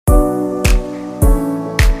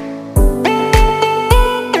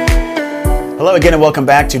Hello again and welcome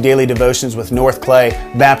back to Daily Devotions with North Clay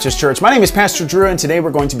Baptist Church. My name is Pastor Drew and today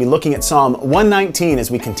we're going to be looking at Psalm 119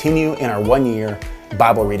 as we continue in our one-year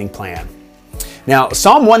Bible reading plan. Now,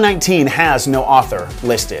 Psalm 119 has no author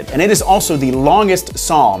listed, and it is also the longest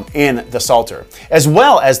psalm in the Psalter, as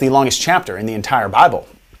well as the longest chapter in the entire Bible.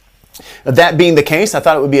 That being the case, I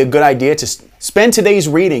thought it would be a good idea to spend today's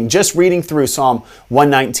reading just reading through Psalm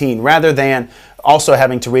 119 rather than also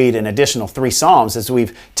having to read an additional 3 Psalms as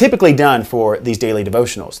we've typically done for these daily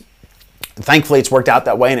devotionals. Thankfully, it's worked out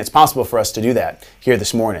that way and it's possible for us to do that here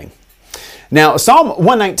this morning. Now, Psalm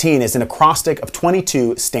 119 is an acrostic of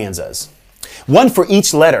 22 stanzas, one for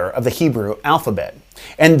each letter of the Hebrew alphabet,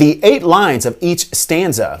 and the 8 lines of each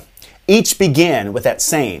stanza each begin with that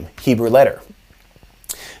same Hebrew letter.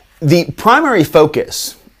 The primary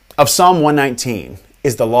focus of Psalm 119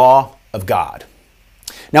 is the law of God.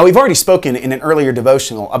 Now, we've already spoken in an earlier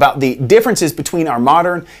devotional about the differences between our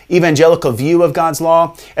modern evangelical view of God's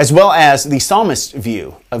law as well as the psalmist's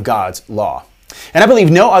view of God's law. And I believe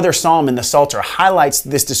no other psalm in the Psalter highlights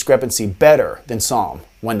this discrepancy better than Psalm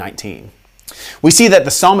 119. We see that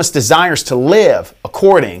the psalmist desires to live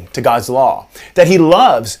according to God's law, that he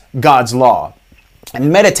loves God's law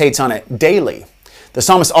and meditates on it daily. The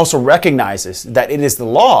psalmist also recognizes that it is the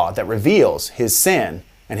law that reveals his sin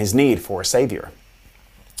and his need for a Savior.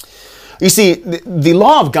 You see, the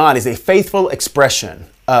law of God is a faithful expression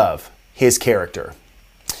of His character.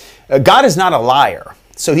 God is not a liar,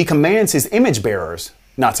 so He commands His image bearers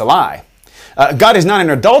not to lie. God is not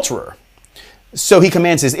an adulterer, so He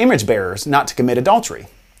commands His image bearers not to commit adultery.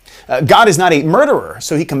 God is not a murderer,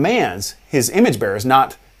 so He commands His image bearers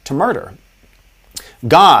not to murder.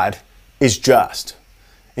 God is just,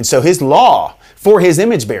 and so His law for His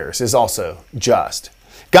image bearers is also just.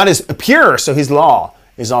 God is pure, so His law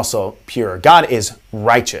is also pure. God is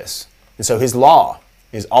righteous, and so His law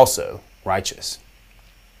is also righteous.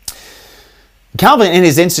 Calvin, in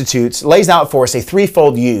his Institutes, lays out for us a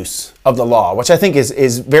threefold use of the law, which I think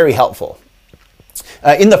is very helpful.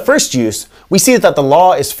 In the first use, we see that the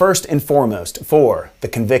law is first and foremost for the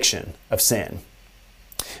conviction of sin.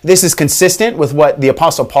 This is consistent with what the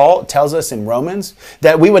Apostle Paul tells us in Romans,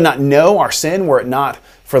 that we would not know our sin were it not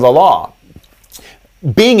for the law.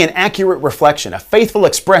 Being an accurate reflection, a faithful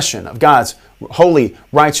expression of God's holy,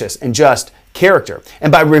 righteous, and just character.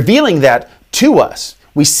 And by revealing that to us,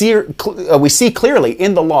 we see clearly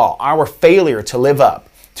in the law our failure to live up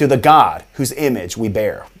to the God whose image we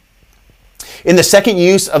bear. In the second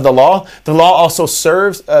use of the law also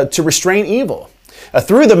serves to restrain evil.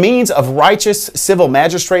 Through the means of righteous civil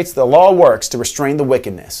magistrates, the law works to restrain the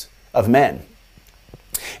wickedness of men.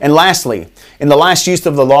 And lastly, in the last use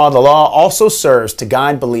of the law also serves to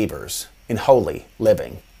guide believers in holy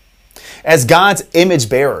living. As God's image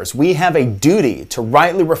bearers, we have a duty to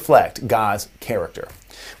rightly reflect God's character.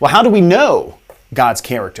 Well, how do we know God's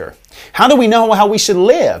character? How do we know how we should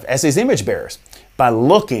live as His image bearers? By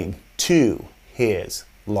looking to His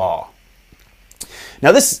law.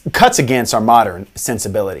 Now, this cuts against our modern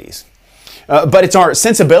sensibilities. But it's our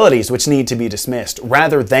sensibilities which need to be dismissed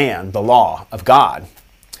rather than the law of God.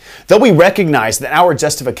 Though we recognize that our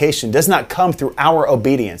justification does not come through our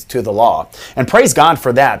obedience to the law, and praise God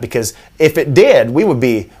for that, because if it did, we would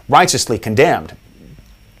be righteously condemned.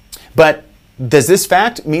 But does this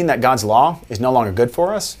fact mean that God's law is no longer good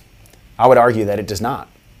for us? I would argue that it does not.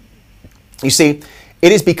 You see,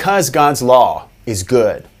 it is because God's law is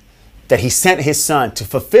good that He sent His Son to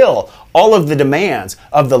fulfill all of the demands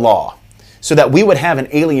of the law, so that we would have an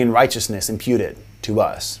alien righteousness imputed to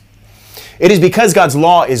us. It is because God's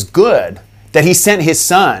law is good that He sent His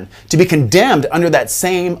Son to be condemned under that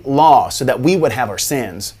same law so that we would have our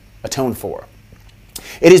sins atoned for.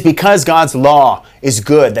 It is because God's law is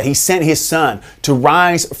good that He sent His Son to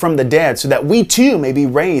rise from the dead so that we too may be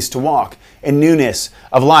raised to walk in newness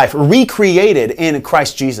of life, recreated in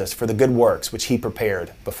Christ Jesus for the good works which He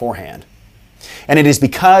prepared beforehand. And it is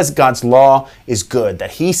because God's law is good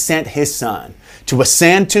that He sent His Son to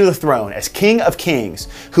ascend to the throne as King of Kings,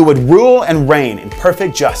 who would rule and reign in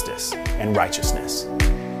perfect justice and righteousness.